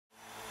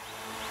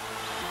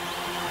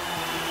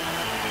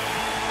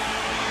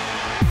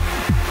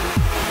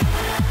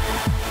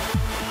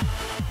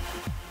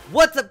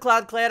What's up,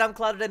 Cloud Clan? I'm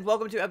Cloud, and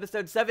welcome to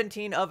episode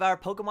 17 of our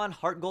Pokemon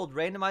Heart Gold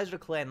Randomizer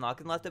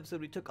Clanlocke. In the last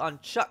episode, we took on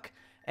Chuck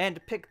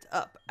and picked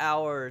up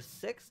our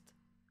fifth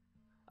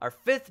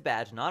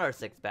badge, not our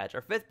sixth badge,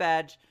 our fifth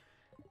badge.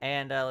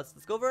 And let's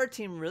go over our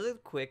team really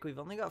quick. We've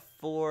only got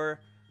 4.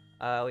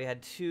 We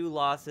had 2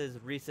 losses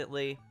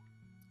recently.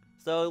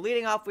 So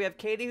leading off, we have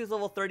Katie, who's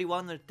level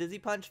 31. There's Dizzy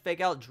Punch, Fake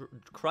Out,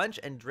 Crunch,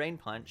 and Drain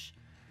Punch.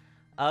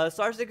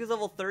 Sarsic is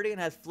level 30 and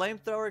has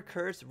Flamethrower,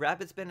 Curse,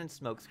 Rapid Spin, and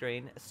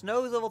Smokescreen.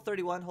 Snow is level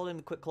 31, holding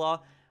the Quick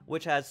Claw,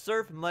 which has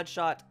Surf,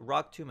 Mudshot,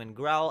 Rock Tomb, and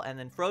Growl. And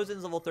then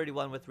Frozen's level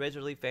 31 with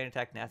Razor Leaf, Fan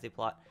Attack, Nasty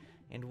Plot,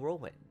 and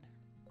Whirlwind.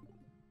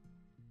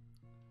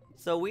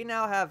 So we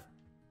now have...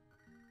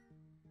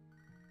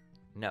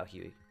 No,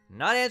 Huey.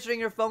 Not answering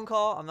your phone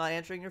call. I'm not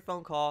answering your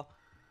phone call.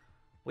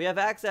 We have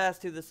access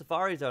to the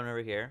Safari Zone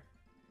over here.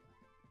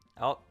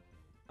 Oh,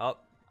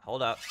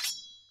 hold up.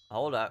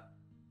 Hold up.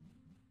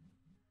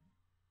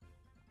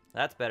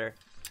 That's better.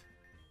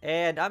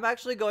 And I'm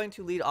actually going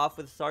to lead off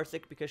with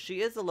Sarsic because she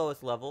is the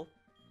lowest level.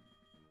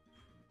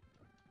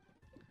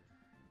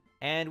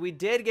 And we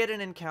did get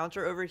an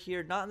encounter over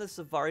here, not in the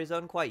Safari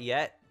Zone quite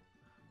yet.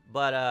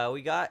 But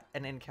we got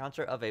an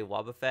encounter of a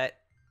Wobbuffet.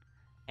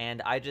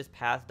 And I just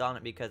passed on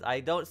it because I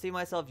don't see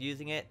myself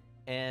using it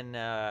in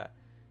an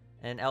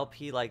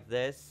LP like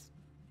this.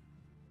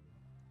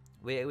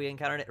 We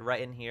encountered it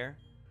right in here.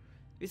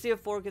 If you see a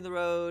fork in the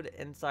road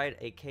inside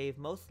a cave,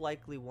 most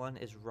likely one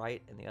is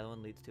right and the other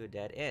one leads to a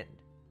dead end.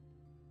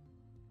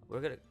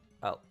 We're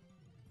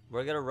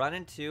gonna run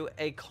into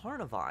a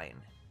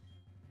Carnivine.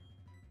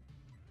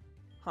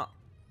 Huh.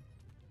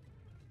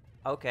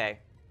 Okay.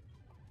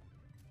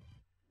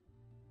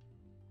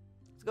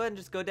 Let's go ahead and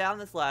just go down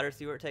this ladder,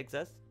 see where it takes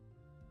us.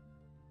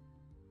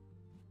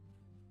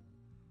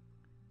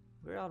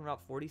 We're on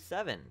Route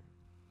 47.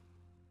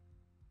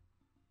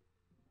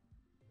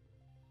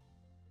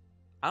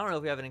 I don't know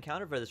if we have an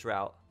encounter for this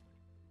route.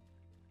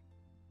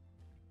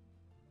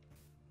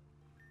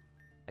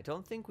 I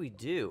don't think we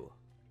do.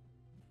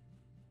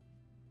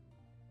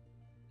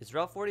 Is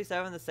Route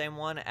 47 the same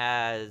one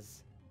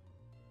as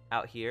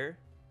out here?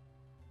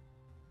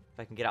 If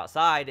I can get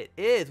outside, it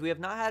is. We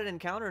have not had an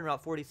encounter in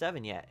Route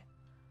 47 yet.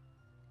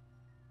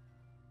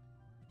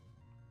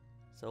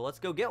 So let's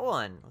go get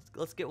one.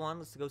 Let's get one.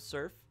 Let's go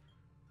surf.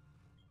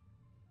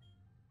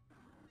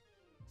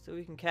 So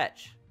we can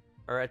catch.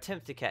 Or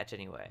attempt to catch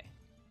anyway.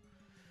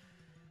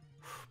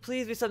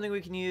 Please be something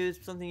we can use,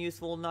 something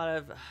useful, not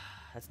of...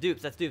 That's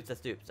dupes, that's dupes, that's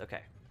dupes.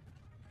 Okay.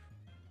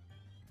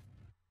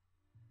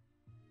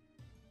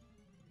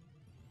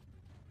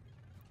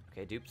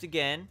 Okay, dupes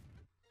again.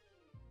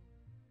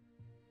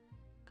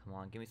 Come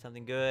on, give me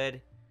something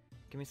good.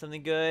 Give me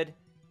something good.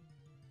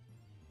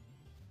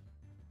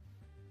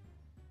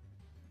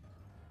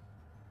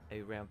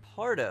 A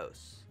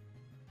Rampardos.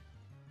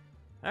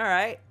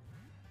 Alright.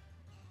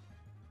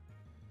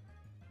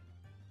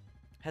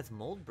 Has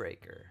Mold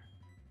Breaker.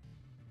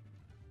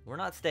 We're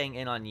not staying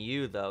in on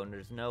you, though, and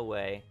there's no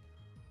way.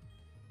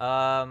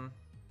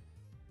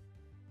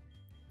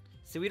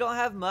 See, we don't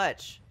have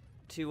much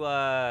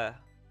to,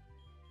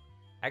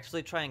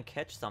 actually try and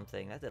catch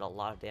something. That did a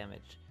lot of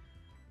damage.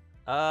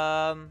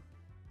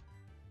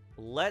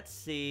 Let's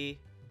see.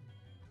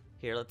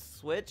 Here, let's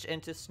switch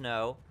into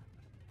Snow.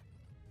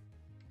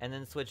 And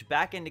then switch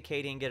back into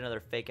Katie and get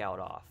another Fake Out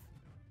off.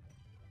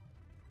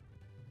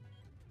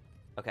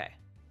 Okay.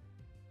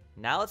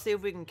 Now let's see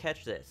if we can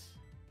catch this.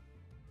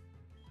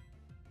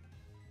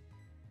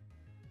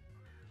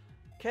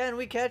 Can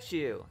we catch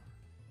you?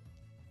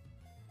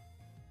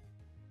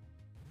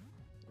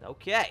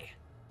 Okay.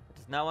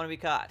 Does not want to be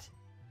caught.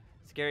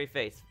 Scary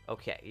face.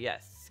 Okay,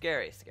 yes.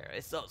 Scary, scary.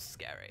 So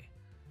scary.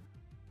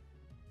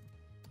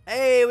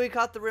 Hey, we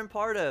caught the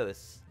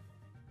Rampardos.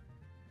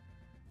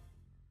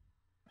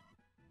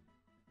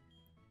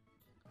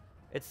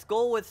 Its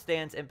skull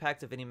withstands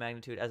impacts of any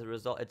magnitude. As a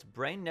result, its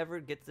brain never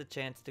gets the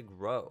chance to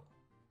grow.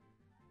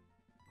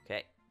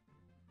 Okay.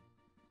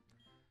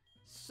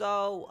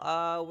 So,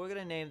 we're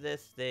gonna name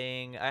this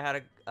thing. I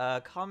had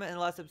a comment in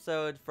the last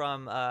episode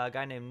from a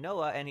guy named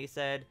Noah, and he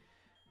said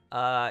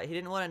he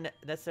didn't want it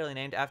necessarily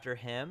named after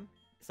him.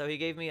 So he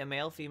gave me a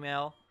male,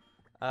 female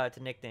to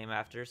nickname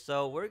after.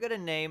 So we're gonna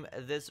name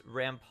this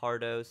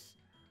Rampardos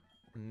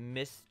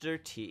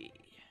Mr. T.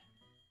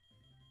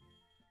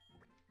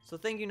 So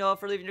thank you, Noah,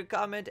 for leaving your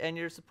comment, and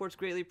your support's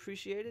greatly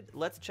appreciated.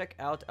 Let's check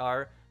out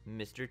our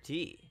Mr.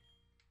 T.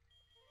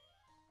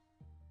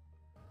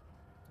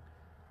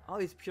 Oh,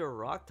 he's pure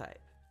rock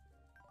type.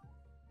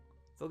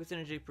 Focus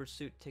energy,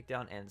 pursuit,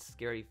 takedown, and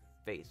scary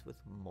face with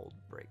Mold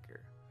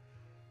Breaker.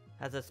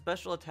 Has a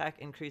special attack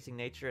increasing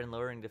nature and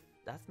lowering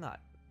that's not...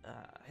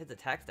 his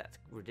attack stat's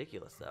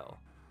ridiculous, though.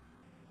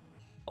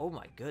 Oh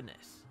my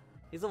goodness.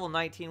 He's level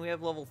 19, we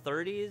have level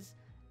 30s,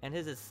 and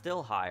his is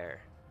still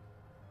higher.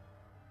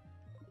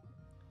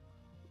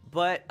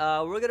 But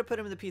we're gonna put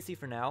him in the PC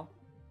for now.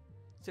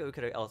 See what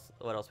else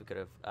we could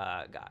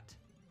have got.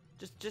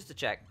 Just to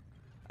check.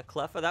 A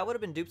Cleffa, that would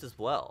have been dupes as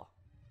well.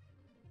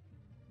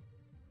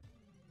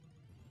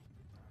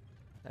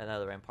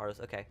 Another Rampardos,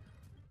 okay.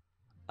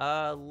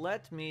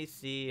 Let me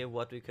see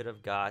what we could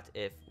have got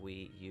if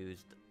we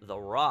used the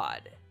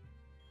rod.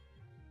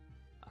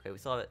 Okay, we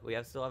still have it. We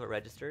still have it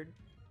registered.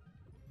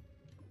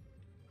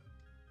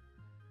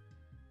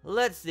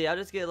 Let's see. I'll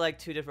just get like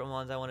 2 different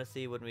ones. I want to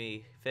see when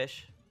we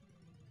fish.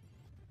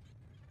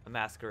 A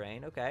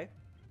masquerade. Okay.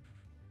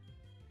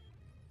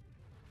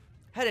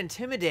 Had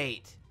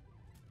intimidate.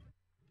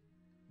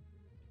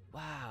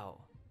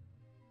 Wow.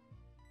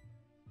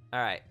 All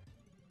right.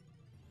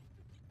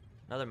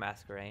 Another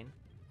masquerade.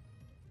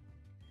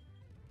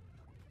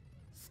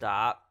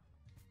 Stop.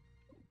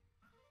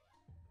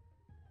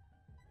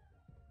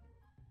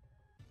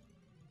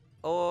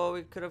 Oh,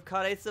 we could have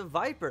caught Ace of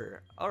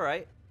Viper. All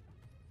right.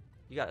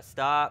 You gotta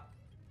stop.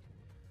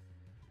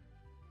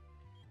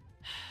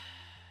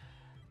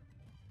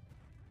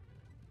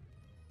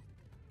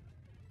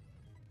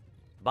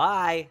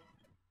 Bye.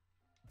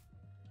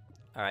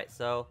 All right,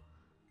 so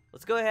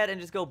let's go ahead and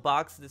just go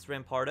box this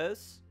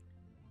Rampardos.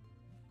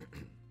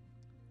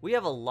 We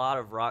have a lot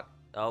of rock.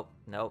 Oh,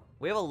 no.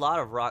 We have a lot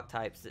of rock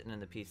types sitting in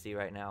the PC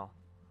right now.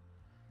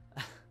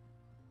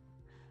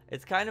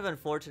 It's kind of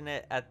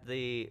unfortunate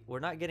we're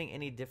not getting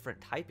any different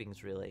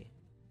typings, really.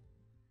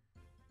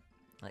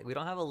 Like, we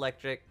don't have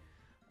electric.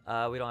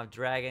 We don't have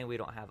dragon. We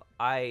don't have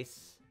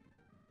ice.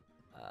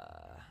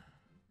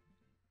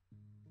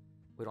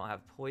 We don't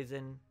have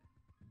poison.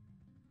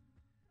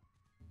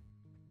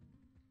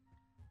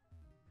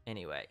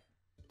 Anyway,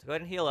 so go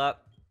ahead and heal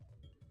up.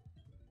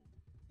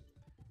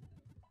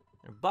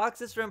 And box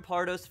this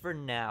Rampardos for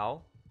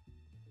now.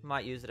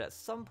 Might use it at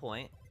some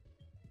point.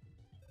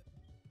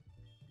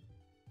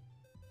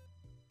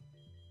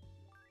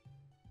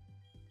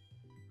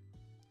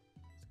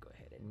 Let's go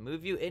ahead and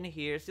move you in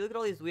here. See, look at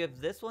all these. We have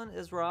this one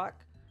is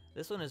rock.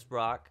 This one is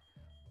rock.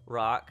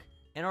 Rock.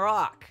 And a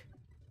rock.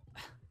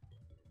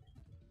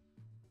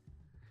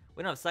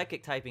 We don't have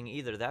psychic typing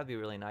either. That would be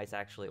really nice,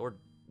 actually. Or,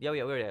 yeah,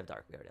 we already have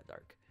dark. We already have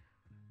dark.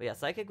 But yeah,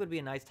 psychic would be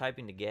a nice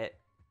typing to get.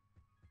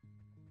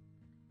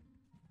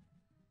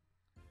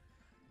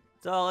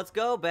 So let's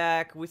go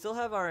back. We still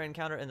have our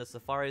encounter in the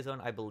Safari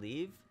Zone, I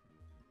believe.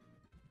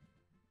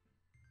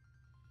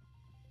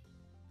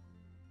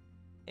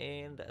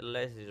 And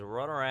let's just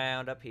run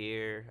around up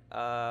here.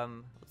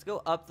 Let's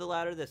go up the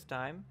ladder this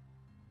time.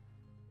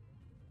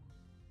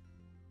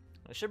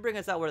 It should bring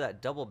us out where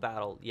that double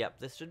battle. Yep,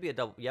 this should be a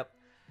double. Yep.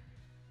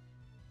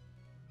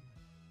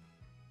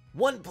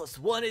 1 +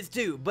 1 is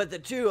 2, but the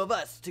 2 of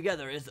us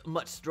together is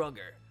much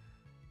stronger.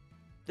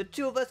 The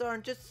 2 of us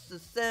aren't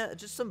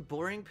just some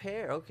boring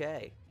pair.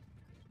 Okay.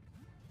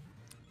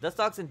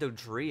 Dustox and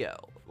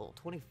Dodrio. Level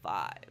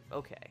 25.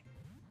 Okay.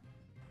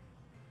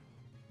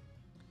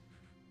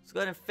 Let's go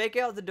ahead and fake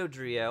out the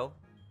Dodrio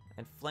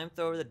and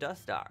flamethrower the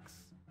Dustox.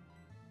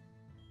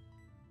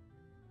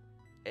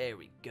 There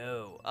we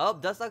go. Oh,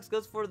 Dustox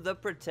goes for the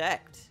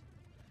Protect.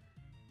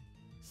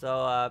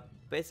 So,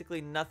 basically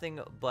nothing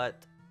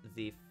but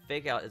the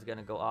fake out is going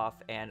to go off,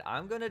 and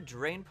I'm going to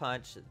Drain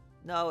Punch.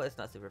 No, it's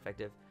not super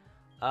effective.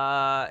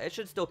 It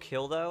should still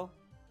kill, though.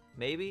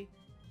 Maybe?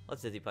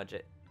 Let's Dizzy Punch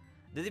it.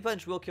 Dizzy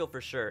Punch will kill for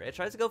sure. It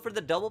tries to go for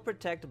the double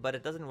Protect, but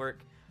it doesn't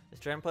work. This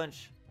Drain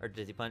Punch, or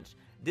Dizzy Punch.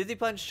 Dizzy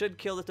Punch should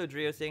kill the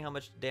Dodrio, seeing how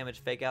much damage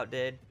Fake Out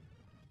did.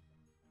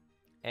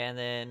 And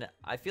then,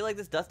 I feel like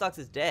this Dustox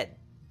is dead.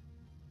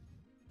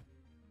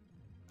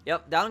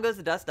 Yep, down goes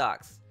the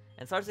Dustox.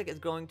 And Sarsic is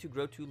going to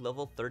grow to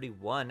level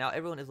 31. Now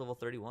everyone is level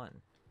 31.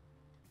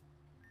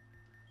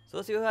 So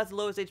let's see who has the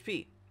lowest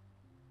HP.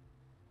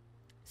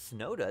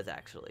 Snow does,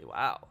 actually.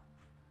 Wow.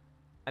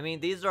 I mean,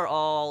 these are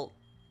all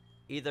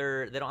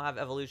either they don't have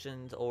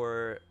evolutions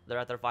or they're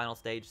at their final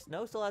stage.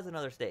 Snow still has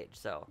another stage,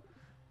 so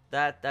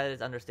that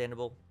is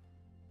understandable.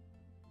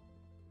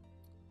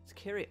 Let's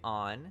carry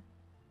on.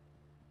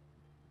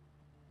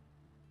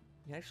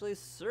 You can actually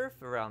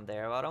surf around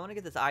there, but I want to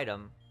get this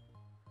item,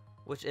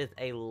 which is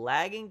a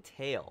lagging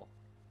tail.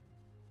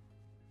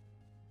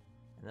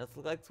 And this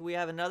looks like we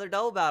have another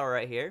double battle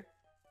right here.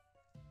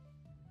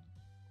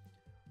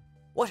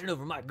 Watching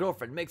over my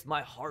girlfriend makes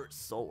my heart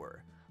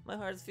sore. My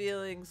heart's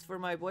feelings for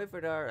my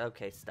boyfriend are...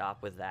 Okay,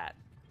 stop with that.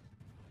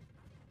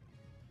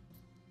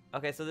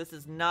 Okay, so this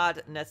is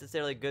not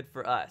necessarily good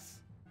for us.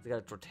 We got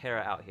a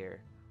Torterra out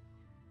here.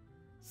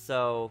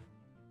 So,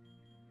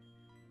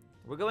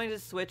 we're going to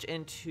switch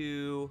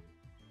into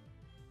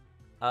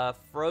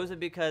Frozen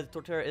because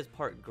Torterra is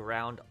part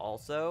ground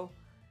also.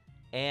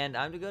 And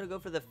I'm going to go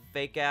for the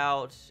fake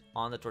out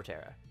on the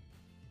Torterra.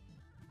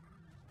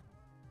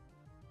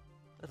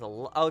 That's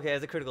okay,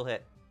 that's a critical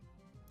hit.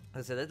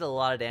 So that's a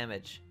lot of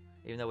damage,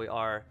 even though we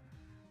are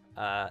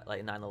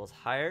like 9 levels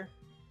higher.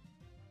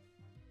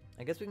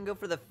 I guess we can go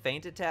for the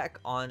feint attack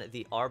on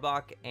the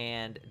Arbok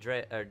and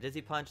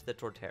Dizzy Punch the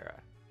Torterra.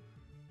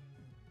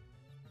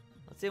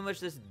 Let's see how much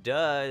this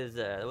does.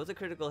 It was a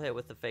critical hit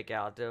with the fake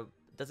out. It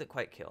doesn't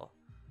quite kill.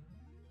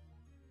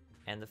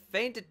 And the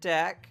feint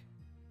attack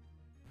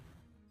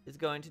is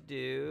going to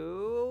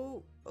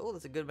do... Oh,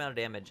 that's a good amount of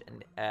damage.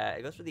 And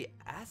it goes for the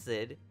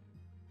acid.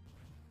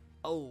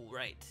 Oh,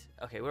 right.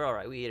 Okay, we're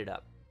alright. We ate it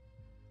up.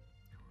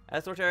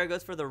 As Torterra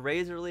goes for the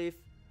Razor Leaf,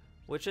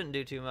 which shouldn't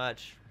do too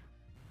much.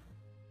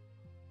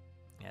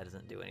 Yeah, it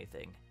doesn't do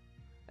anything.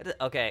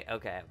 Okay.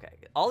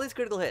 All these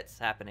critical hits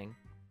happening.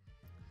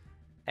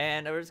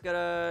 And we're just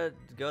gonna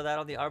go that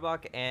on the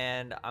Arbok,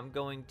 and I'm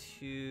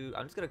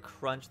just gonna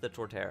crunch the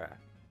Torterra,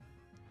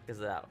 because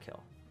that'll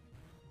kill.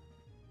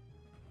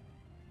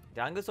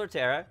 Down goes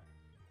Torterra,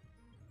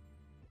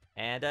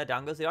 and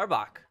down goes the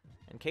Arbok.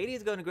 And Katie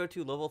is going to grow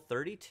to level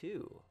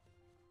 32.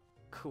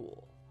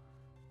 Cool.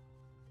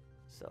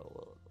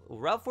 So,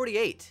 Route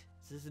 48.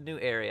 This is a new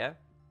area.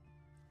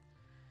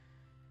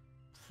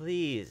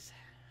 Please,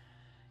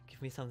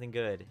 give me something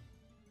good.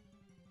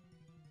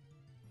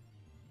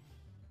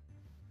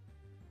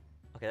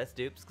 Okay, that's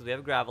dupes, because we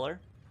have a Graveler.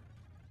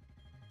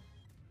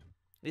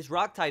 These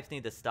rock types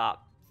need to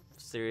stop.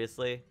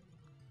 Seriously.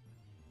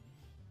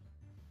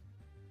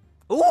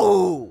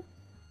 Ooh!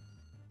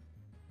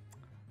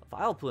 A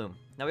Vileplume.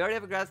 Now, we already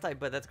have a grass type,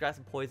 but that's grass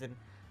and poison.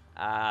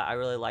 I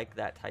really like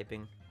that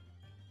typing.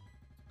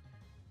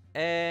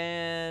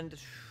 And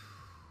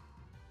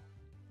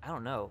I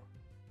don't know.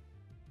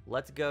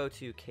 Let's go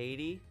to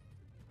Katie.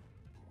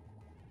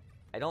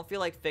 I don't feel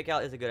like Fake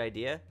Out is a good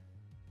idea.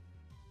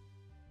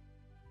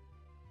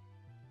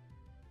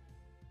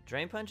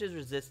 Drain Punch is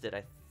resisted,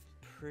 I'm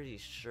pretty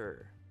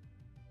sure.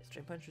 Is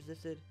Drain Punch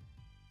resisted?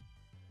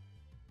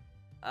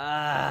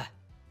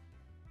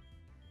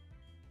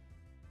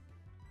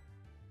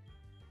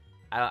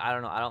 I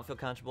don't know. I don't feel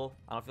comfortable.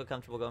 I don't feel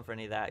comfortable going for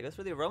any of that. It goes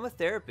for the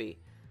Aromatherapy.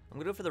 I'm going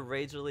to go for the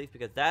Rage Relief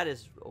because that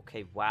is...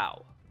 Okay,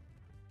 wow.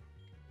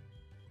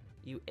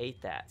 You ate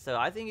that. So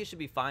I think you should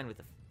be fine with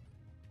the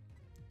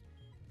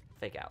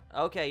Fake Out.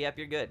 Okay, yep,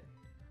 you're good.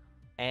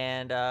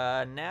 And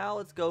now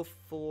let's go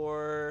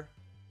for...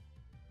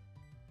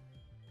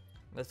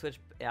 Let's switch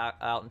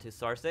out into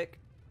Sarsic.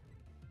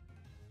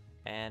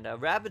 And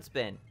Rapid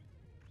Spin.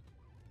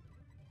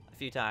 A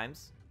few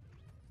times.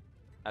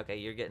 Okay,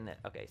 you're getting it.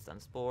 Okay,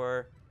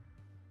 Sunspore.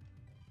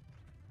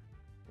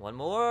 One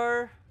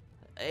more.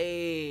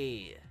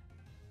 Hey.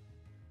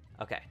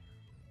 Okay.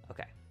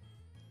 Okay.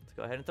 Let's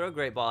go ahead and throw a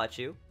Great Ball at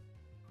you.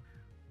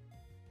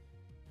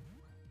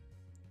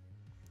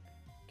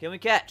 Can we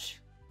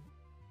catch?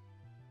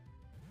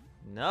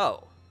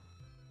 No.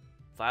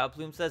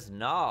 Vileplume says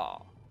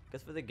no.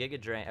 Guess for the Giga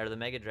Drain, or the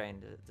Mega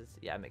Drain.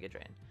 Yeah, Mega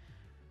Drain.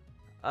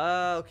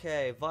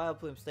 Okay,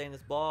 Vileplume stay in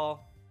this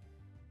ball.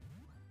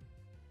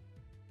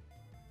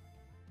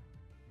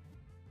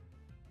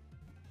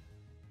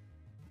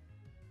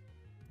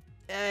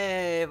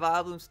 Hey,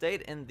 Vileplume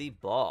stayed in the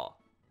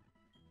ball.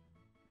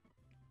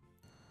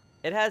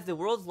 It has the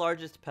world's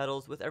largest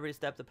petals. With every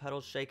step, the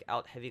petals shake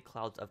out heavy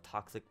clouds of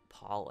toxic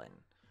pollen.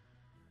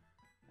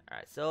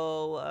 Alright,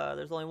 so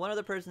there's only one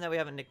other person that we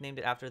haven't nicknamed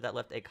it after that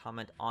left a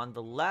comment on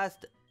the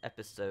last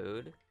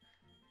episode.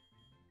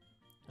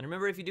 And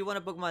remember, if you do want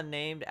a Pokemon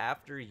named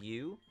after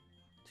you,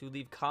 to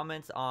leave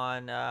comments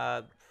on,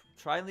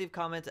 try and leave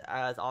comments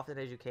as often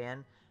as you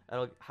can.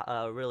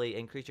 It'll really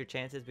increase your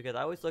chances because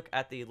I always look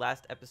at the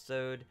last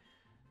episode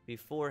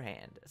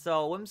beforehand.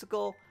 So,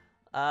 Whimsical,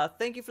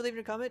 thank you for leaving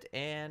a comment,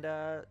 and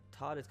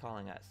Todd is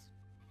calling us.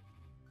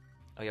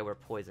 Oh yeah, we're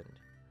poisoned.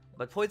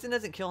 But poison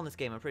doesn't kill in this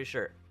game, I'm pretty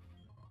sure.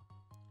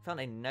 Found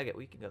a nugget,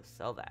 we can go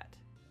sell that.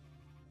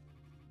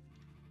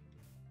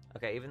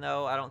 Okay, even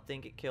though I don't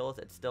think it kills,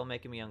 it's still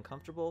making me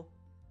uncomfortable.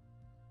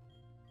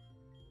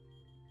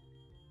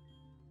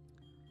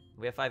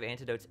 We have 5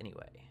 antidotes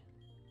anyway.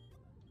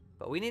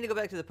 But we need to go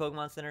back to the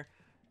Pokemon Center.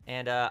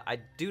 And I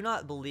do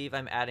not believe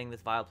I'm adding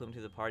this Vileplume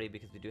to the party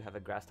because we do have a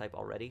grass type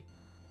already.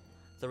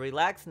 So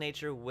Relaxed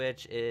Nature,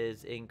 which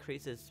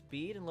increases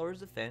speed and lowers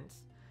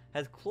defense.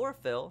 Has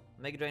Chlorophyll,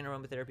 Mega Drain,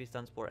 Aromatherapy,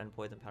 Sunspore, and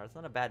Poison Powder. It's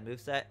not a bad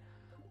moveset.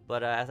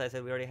 But as I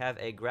said, we already have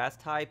a grass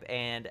type.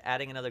 And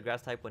adding another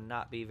grass type would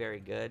not be very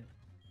good.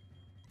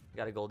 We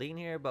got a Goldeen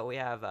here, but we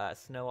have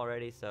Snow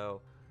already.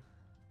 So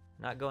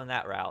not going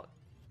that route.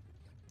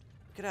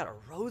 We could add a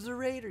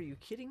Roserade? Are you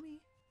kidding me?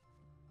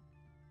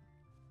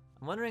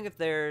 I'm wondering if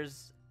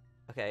there's...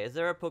 Okay, is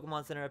there a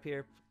Pokemon Center up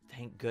here?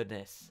 Thank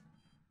goodness.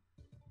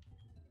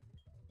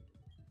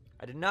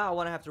 I did not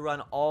want to have to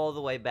run all the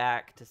way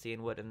back to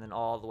Cianwood and then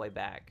all the way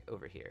back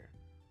over here.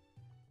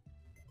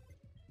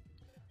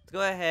 Let's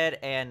go ahead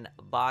and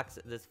box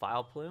this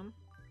Vileplume.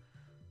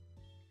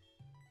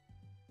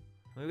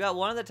 We've got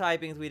one of the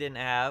typings we didn't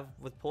have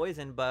with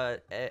Poison,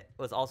 but it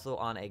was also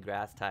on a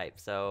grass type,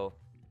 so...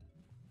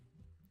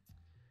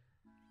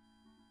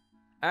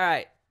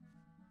 Alright.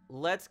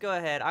 Let's go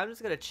ahead. I'm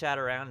just going to chat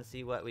around and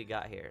see what we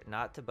got here.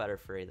 Not to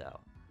Butterfree, though.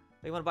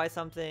 You want to buy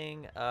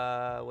something?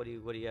 What do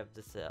you have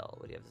to sell?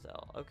 What do you have to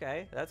sell?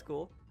 Okay, that's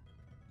cool.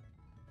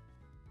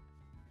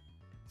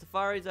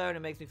 Safari Zone,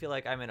 it makes me feel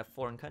like I'm in a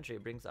foreign country.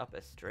 It brings up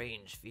a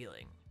strange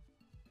feeling.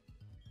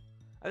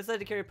 I decided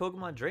to carry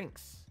Pokemon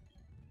drinks.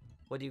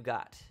 What do you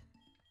got?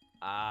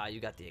 You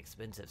got the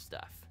expensive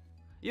stuff.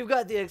 You've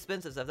got the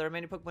expensive stuff. There are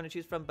many Pokemon to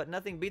choose from, but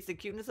nothing beats the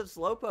cuteness of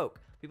Slowpoke.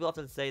 People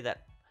often say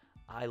that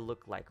I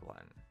look like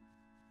one.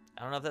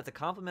 I don't know if that's a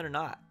compliment or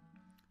not.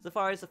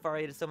 Safari,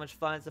 Safari, it is so much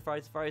fun.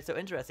 Safari, Safari is so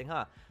interesting,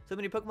 huh? So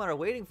many Pokemon are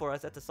waiting for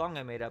us. That's a song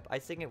I made up. I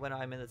sing it when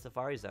I'm in the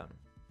Safari Zone.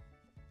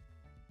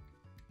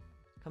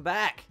 Come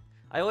back!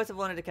 I always have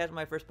wanted to catch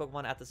my first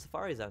Pokemon at the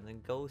Safari Zone.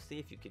 Then go see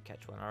if you could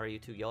catch one. Or are you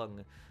too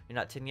young? You're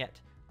not 10 yet.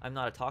 I'm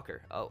not a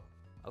talker. Oh,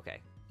 okay.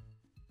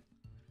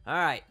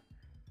 Alright.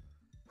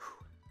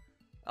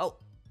 Oh.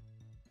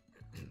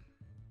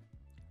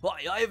 Why,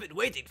 I have been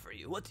waiting for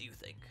you. What do you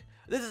think?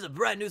 This is a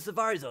brand new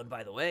Safari Zone,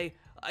 by the way.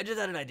 I just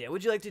had an idea.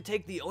 Would you like to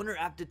take the owner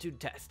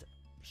aptitude test?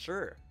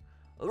 Sure.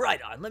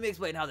 Right on. Let me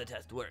explain how the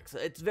test works.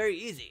 It's very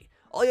easy.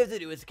 All you have to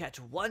do is catch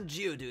one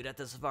Geodude at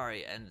the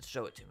Safari and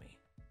show it to me.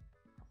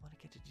 I want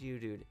to catch a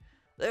Geodude.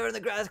 They're in the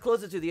grass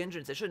closest to the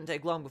entrance. It shouldn't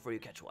take long before you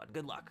catch one.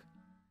 Good luck.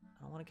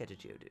 I don't want to catch a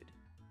Geodude.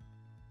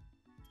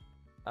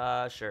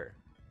 Sure.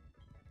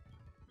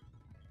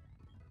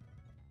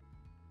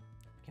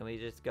 Can we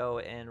just go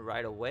in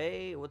right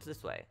away? What's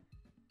this way?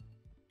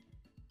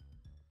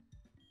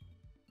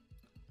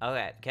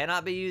 Okay,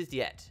 cannot be used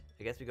yet.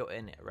 I guess we go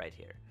in right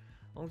here.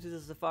 Welcome to the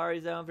Safari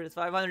Zone. For this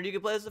 500, you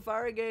can play a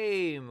Safari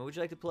game. Would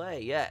you like to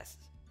play? Yes.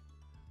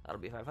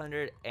 That'll be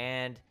 500,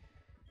 and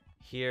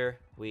here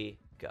we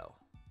go.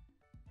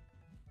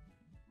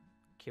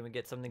 Can we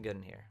get something good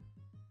in here?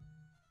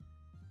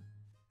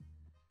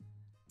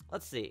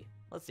 Let's see.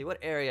 Let's see. What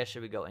area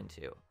should we go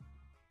into?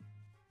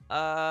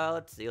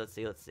 Let's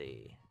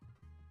see.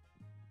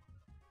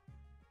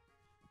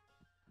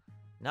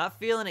 Not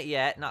feeling it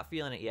yet. Not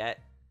feeling it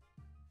yet.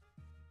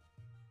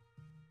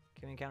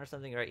 Can we encounter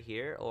something right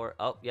here? Or,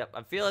 oh, yep,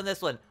 I'm feeling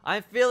this one.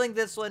 I'm feeling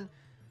this one.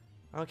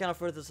 I don't count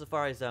for the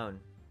Safari Zone.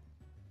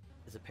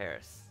 Is it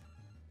Paris?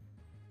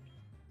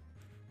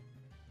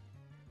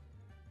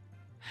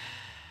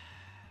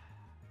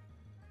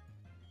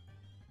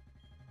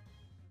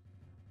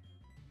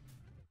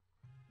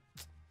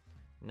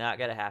 Not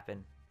gonna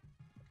happen.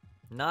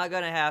 Not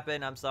gonna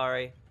happen. I'm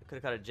sorry. I could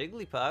have caught a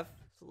Jigglypuff.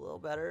 It's a little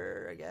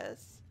better, I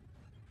guess.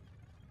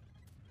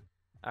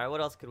 All right,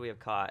 what else could we have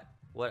caught?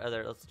 What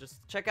other? Let's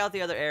just check out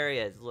the other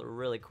areas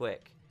really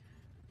quick.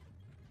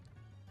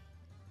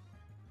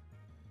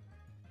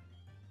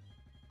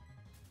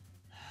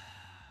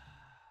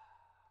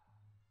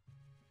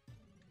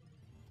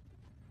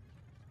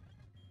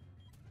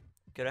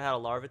 Could have had a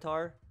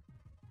Larvitar.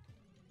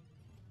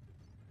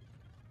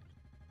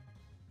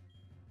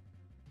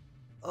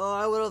 Oh,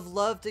 I would have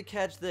loved to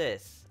catch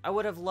this. I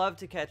would have loved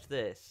to catch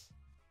this.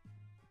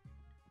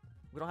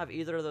 We don't have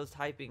either of those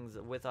typings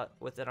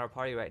within our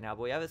party right now,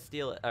 but we have a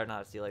Steel, or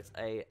not a Steelix,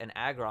 an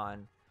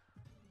Aggron.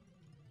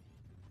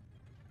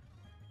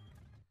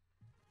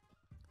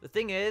 The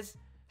thing is,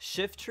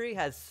 Shiftry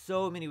has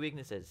so many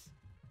weaknesses.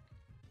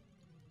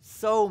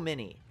 So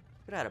many.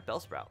 Could have had a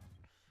Bellsprout.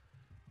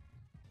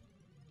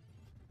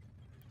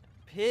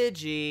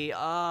 Pidgey.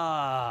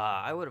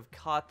 Ah, I would have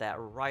caught that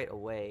right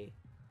away.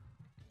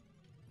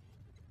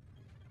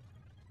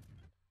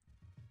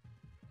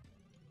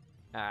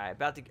 Alright,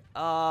 about to...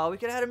 Oh, we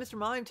could have had a Mr.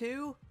 Mime,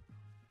 too?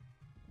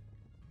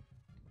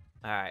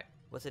 Alright,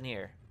 what's in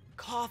here?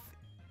 Coffee!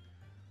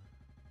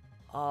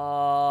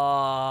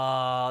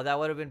 Oh, that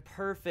would have been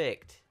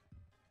perfect.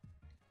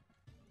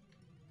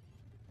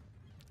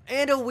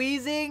 And a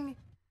Weezing?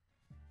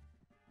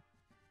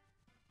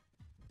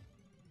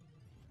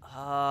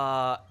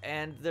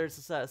 And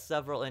there's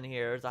several in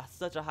here. There's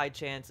such a high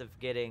chance of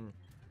getting...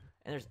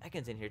 And there's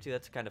Ekans in here, too.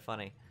 That's kind of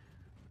funny.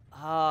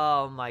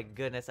 Oh my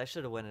goodness, I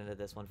should have went into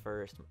this one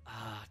first.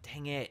 Ah,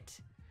 dang it.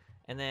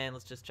 And then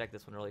let's just check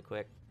this one really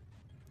quick.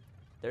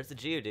 There's the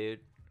Geodude.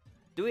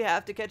 Do we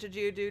have to catch a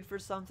Geodude for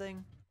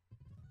something?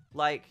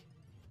 Like,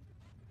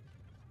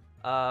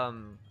 let's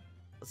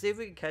see if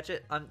we can catch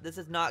it. This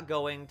is not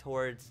going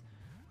towards,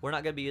 we're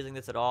not going to be using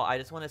this at all. I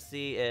just want to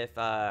see if,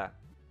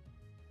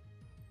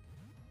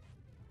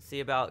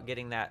 see about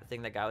getting that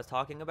thing that guy was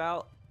talking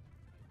about.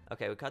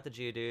 Okay, we caught the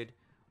Geodude.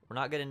 We're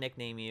not going to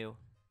nickname you.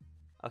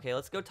 Okay,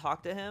 let's go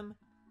talk to him.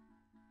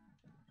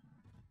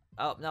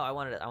 Oh, no, I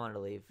wanted to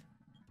leave.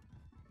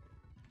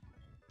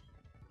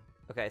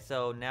 Okay,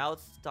 so now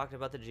let's talk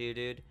about the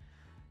Geodude.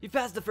 You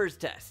passed the first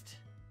test.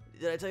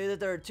 Did I tell you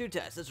that there are 2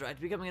 tests? That's right.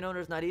 Becoming an owner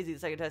is not easy. The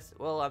second test,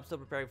 well, I'm still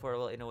preparing for it.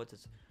 Well, you know what's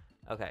this?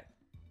 Okay.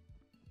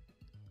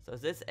 So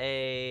is this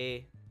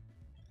a...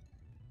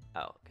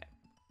 Oh, okay.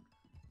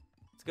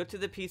 Let's go to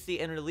the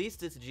PC and release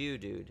this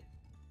Geodude.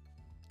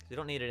 We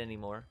don't need it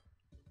anymore.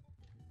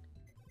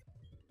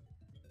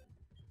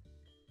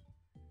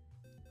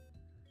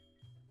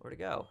 Where'd it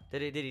go?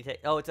 Did he take...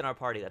 Oh, it's in our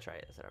party. That's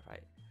right. That's in our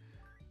party.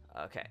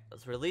 Okay.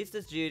 Let's release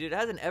this Geodude. It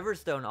has an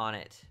Everstone on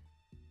it.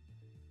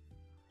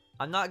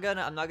 I'm not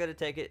gonna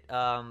take it,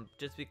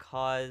 just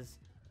because,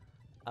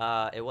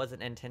 it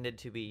wasn't intended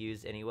to be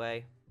used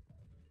anyway.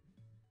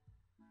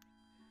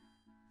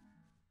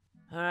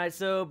 Alright,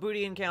 so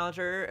booty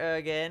encounter,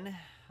 again,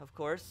 of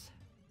course.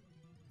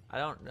 I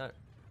don't know.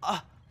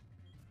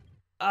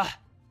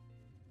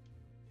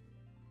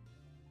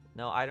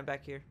 No item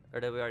back here? Or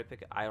did we already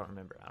pick it? I don't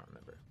remember.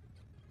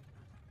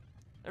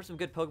 There's some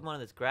good Pokemon in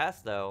this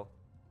grass, though.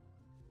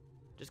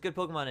 Just good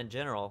Pokemon in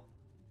general.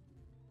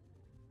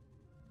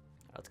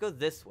 Let's go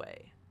this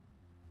way.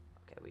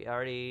 Okay, we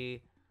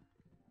already...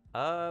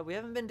 we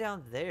haven't been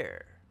down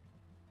there.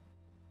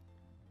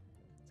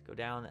 Let's go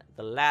down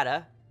the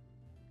ladder.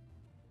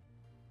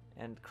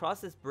 And cross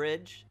this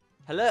bridge.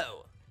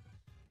 Hello!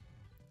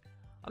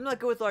 I'm not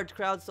good with large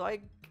crowds, so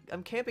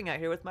I'm camping out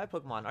here with my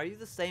Pokemon. Are you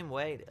the same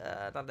way?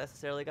 Not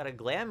necessarily. Got a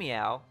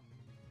Glameow.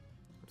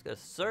 Let's go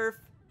surf.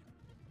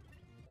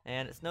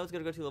 And Snow's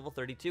going to go to level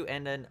 32.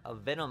 And then a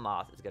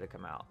Venomoth is going to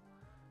come out.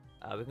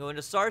 We can go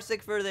into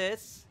Sarsic for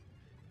this.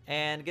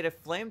 And get a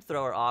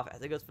Flamethrower off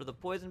as it goes for the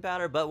Poison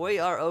Powder. But we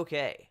are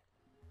okay.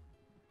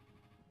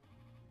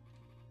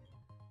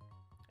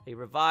 A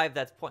Revive,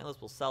 that's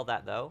pointless. We'll sell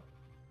that, though.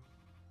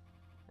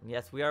 And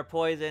yes, we are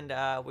poisoned.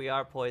 We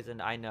are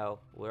poisoned. I know.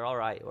 We're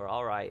alright. We're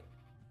alright.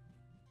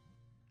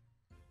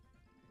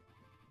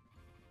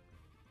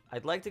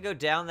 I'd like to go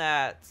down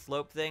that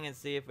slope thing and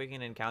see if we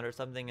can encounter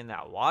something in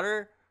that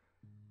water.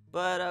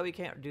 But we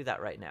can't do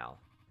that right now.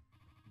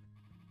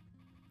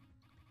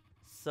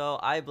 So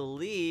I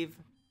believe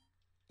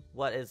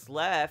what is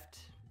left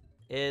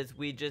is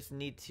we just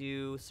need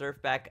to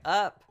surf back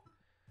up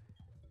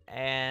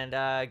and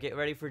get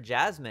ready for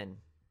Jasmine.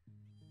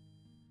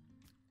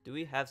 Do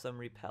we have some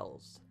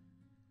repels?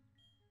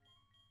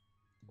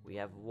 We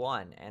have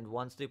one and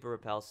one super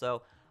repel.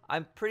 So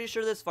I'm pretty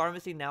sure this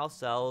pharmacy now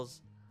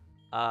sells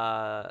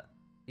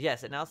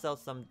yes, it now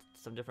sells some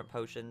different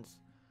potions.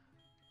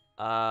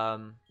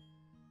 I'm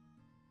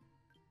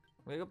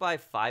gonna go buy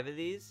 5 of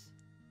these.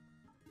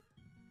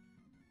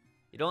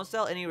 You don't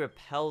sell any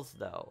repels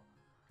though.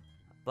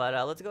 But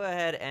let's go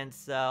ahead and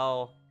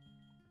sell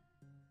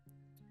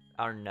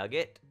our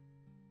nugget.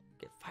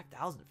 Get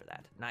 5,000 for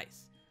that.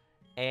 Nice.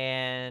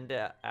 And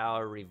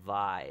our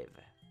revive.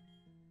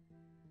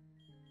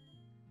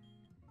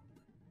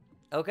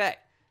 Okay.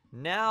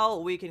 Now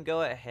we can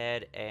go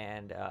ahead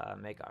and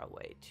make our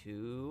way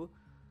to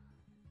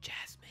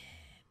Jasmine.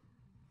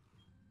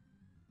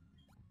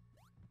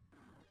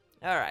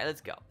 Alright,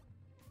 let's go.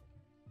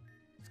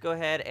 Let's go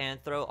ahead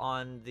and throw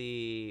on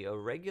the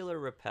regular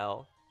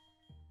repel.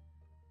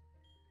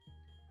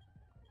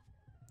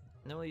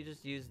 And then we'll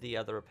just use the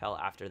other repel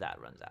after that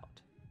runs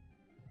out.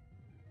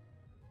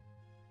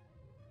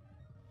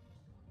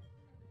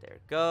 There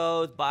it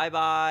goes.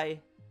 Bye-bye.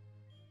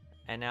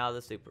 And now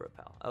the super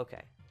repel.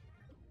 Okay.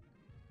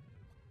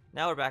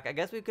 Now we're back. I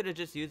guess we could have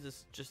just used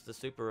this, just the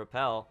super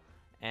repel,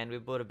 and we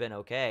would have been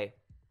okay.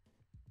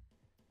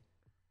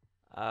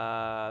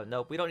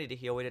 Nope, we don't need to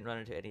heal. We didn't run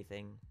into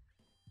anything.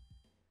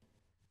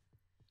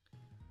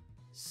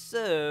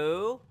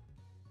 So,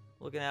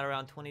 looking at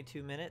around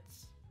 22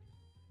 minutes.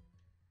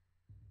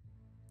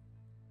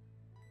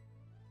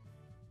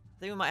 I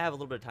think we might have a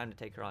little bit of time to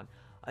take her on.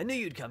 I knew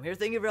you'd come here.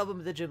 Thank you for helping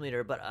with the gym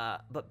leader,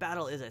 but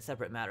battle is a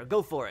separate matter.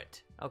 Go for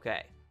it.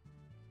 Okay.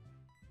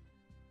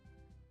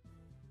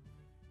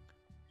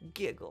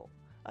 Giggle.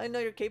 I know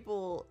you're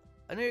capable.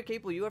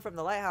 You are from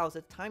the lighthouse.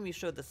 It's time you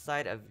showed the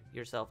side of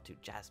yourself to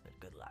Jasmine.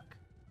 Good luck.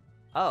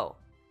 Oh.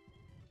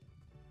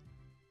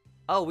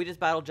 Oh, we just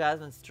battled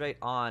Jasmine straight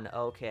on.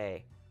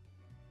 Okay.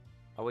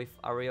 Are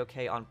we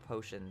okay on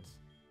potions?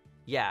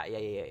 Yeah.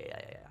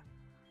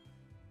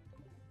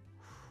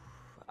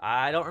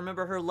 I don't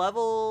remember her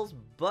levels,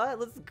 but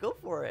let's go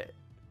for it.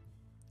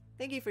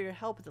 Thank you for your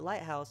help at the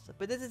lighthouse,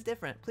 but this is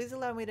different. Please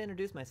allow me to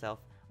introduce myself.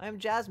 I am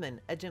Jasmine,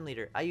 a gym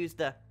leader. I use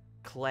the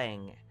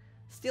Clang.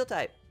 Steel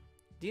type.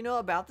 Do you know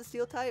about the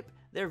steel type?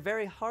 They're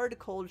very hard,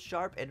 cold,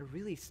 sharp, and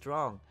really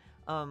strong.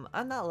 I'm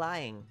not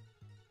lying.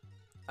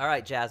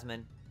 Alright,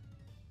 Jasmine.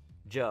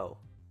 Joe.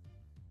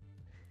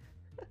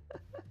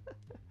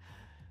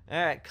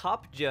 Alright,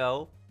 Cop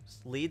Joe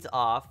leads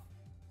off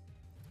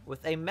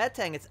with a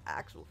Metang. It's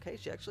actual. Okay,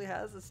 she actually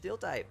has a steel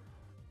type.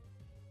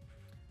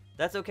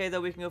 That's okay,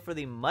 though. We can go for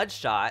the Mud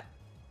Shot.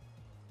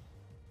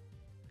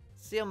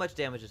 See how much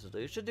damage this will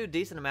do. Should do a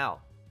decent amount.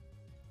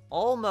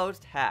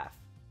 Almost half.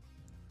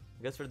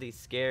 Goes for the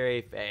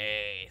Scary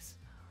Face.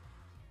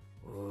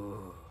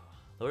 Ooh.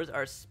 Lowers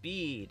our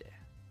speed.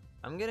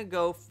 I'm gonna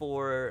go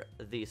for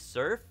the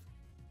Surf.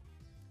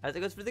 As it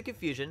goes for the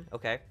Confusion.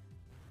 Okay.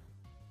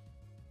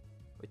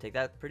 We take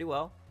that pretty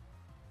well.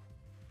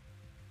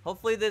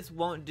 Hopefully this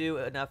won't do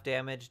enough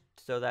damage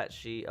so that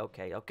she...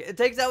 Okay. It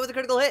takes out with a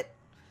critical hit.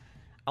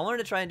 I wanted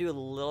to try and do a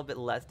little bit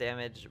less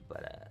damage,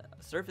 but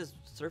Surf is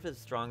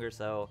stronger,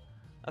 so...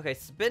 Okay,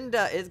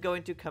 Spinda is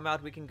going to come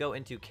out. We can go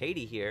into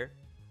Katie here.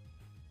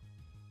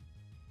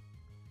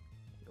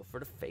 Go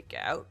for the Fake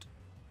Out.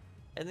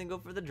 And then go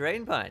for the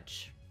Drain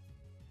Punch.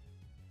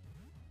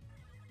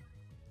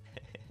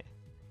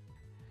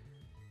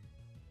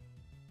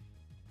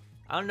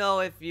 I don't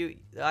know if you...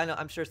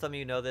 I'm sure some of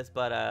you know this,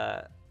 but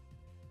I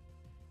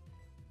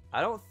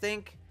don't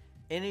think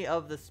any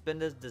of the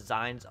Spinda's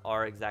designs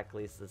are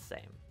exactly the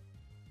same.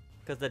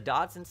 Because the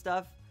dots and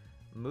stuff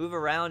move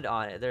around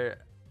on it.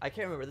 I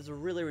can't remember. There's a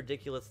really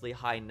ridiculously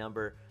high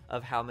number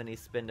of how many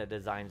Spinda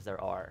designs there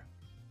are.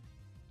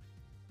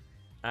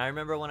 And I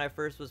remember when I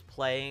first was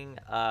playing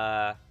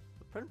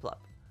Prinplup.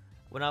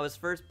 When I was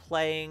first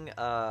playing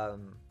oh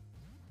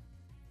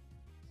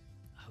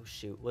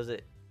shoot, was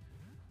it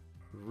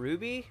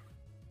Ruby.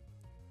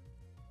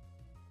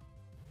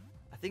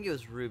 I think it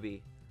was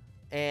Ruby.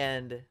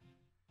 And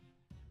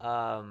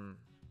I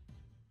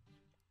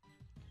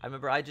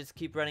remember I just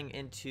keep running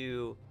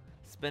into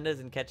Spindas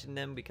and catching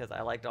them because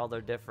I liked all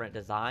their different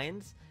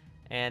designs.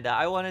 And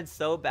I wanted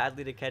so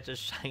badly to catch a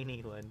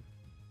shiny one.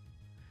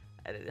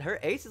 And her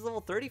ace is level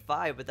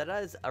 35, but that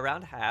is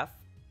around half.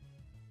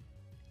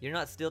 You're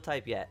not steel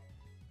type yet.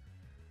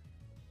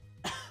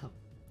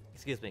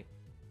 Excuse me.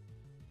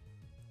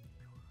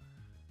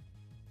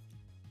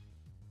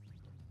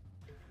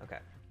 Okay.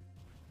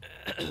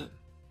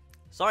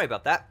 Sorry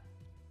about that.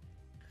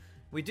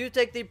 We do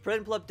take the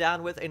Prinplup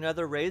down with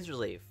another Razor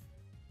Leaf.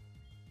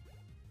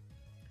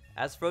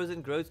 As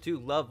Frozen grows to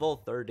level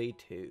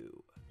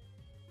 32.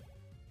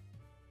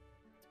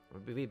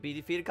 We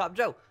defeated Cop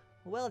Joe.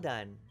 Well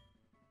done.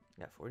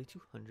 Got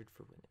 4,200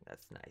 for winning.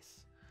 That's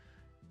nice.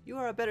 You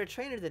are a better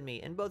trainer than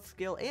me in both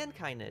skill and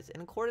kindness.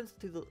 In accordance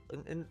to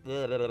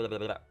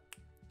the...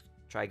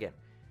 Try again.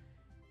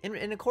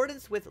 In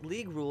accordance with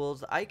league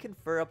rules, I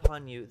confer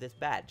upon you this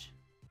badge.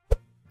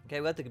 Okay,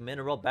 we got the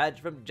mineral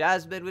badge from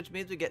Jasmine, which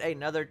means we get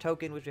another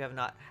token, which we have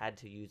not had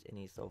to use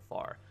any so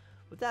far.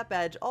 With that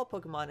badge, all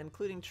Pokemon,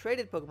 including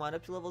traded Pokemon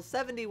up to level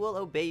 70, will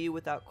obey you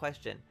without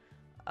question.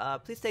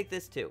 Please take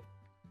this too.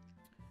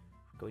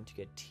 We're going to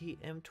get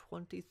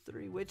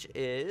TM23, which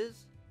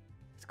is...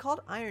 It's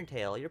called Iron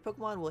Tail. Your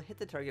Pokemon will hit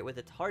the target with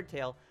its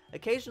hardtail,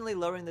 occasionally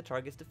lowering the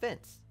target's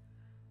defense.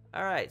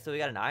 Alright, so we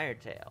got an Iron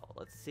Tail.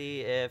 Let's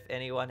see if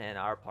anyone in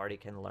our party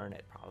can learn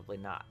it. Probably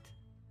not.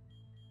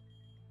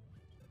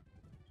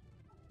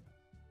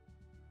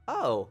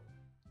 Oh!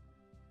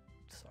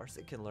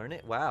 Sarsic can learn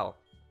it? Wow.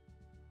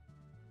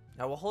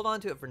 Now we'll hold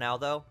on to it for now,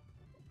 though.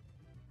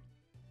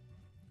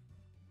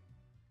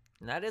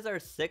 And that is our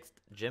 6th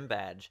gym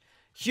badge.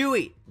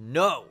 Huey!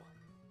 No!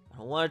 I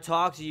don't want to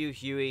talk to you,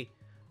 Huey.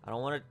 I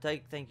don't want to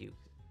thank you.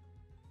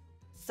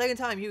 Second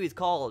time Huey's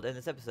called in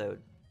this episode.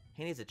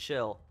 He needs to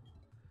chill.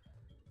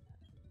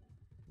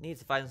 He needs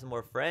to find some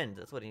more friends.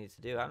 That's what he needs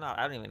to do. I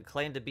don't even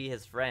claim to be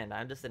his friend.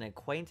 I'm just an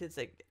acquaintance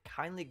that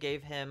kindly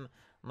gave him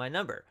my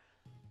number.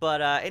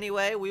 But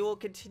anyway, we will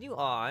continue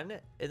on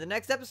in the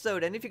next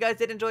episode. And if you guys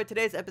did enjoy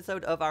today's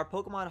episode of our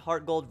Pokemon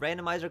Heart Gold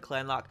Randomizer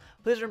Clanlocke,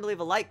 please remember to leave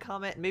a like,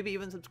 comment, and maybe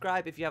even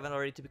subscribe if you haven't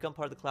already to become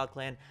part of the Cloud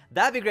Clan.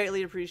 That'd be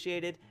greatly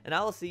appreciated. And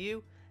I will see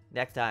you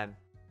next time.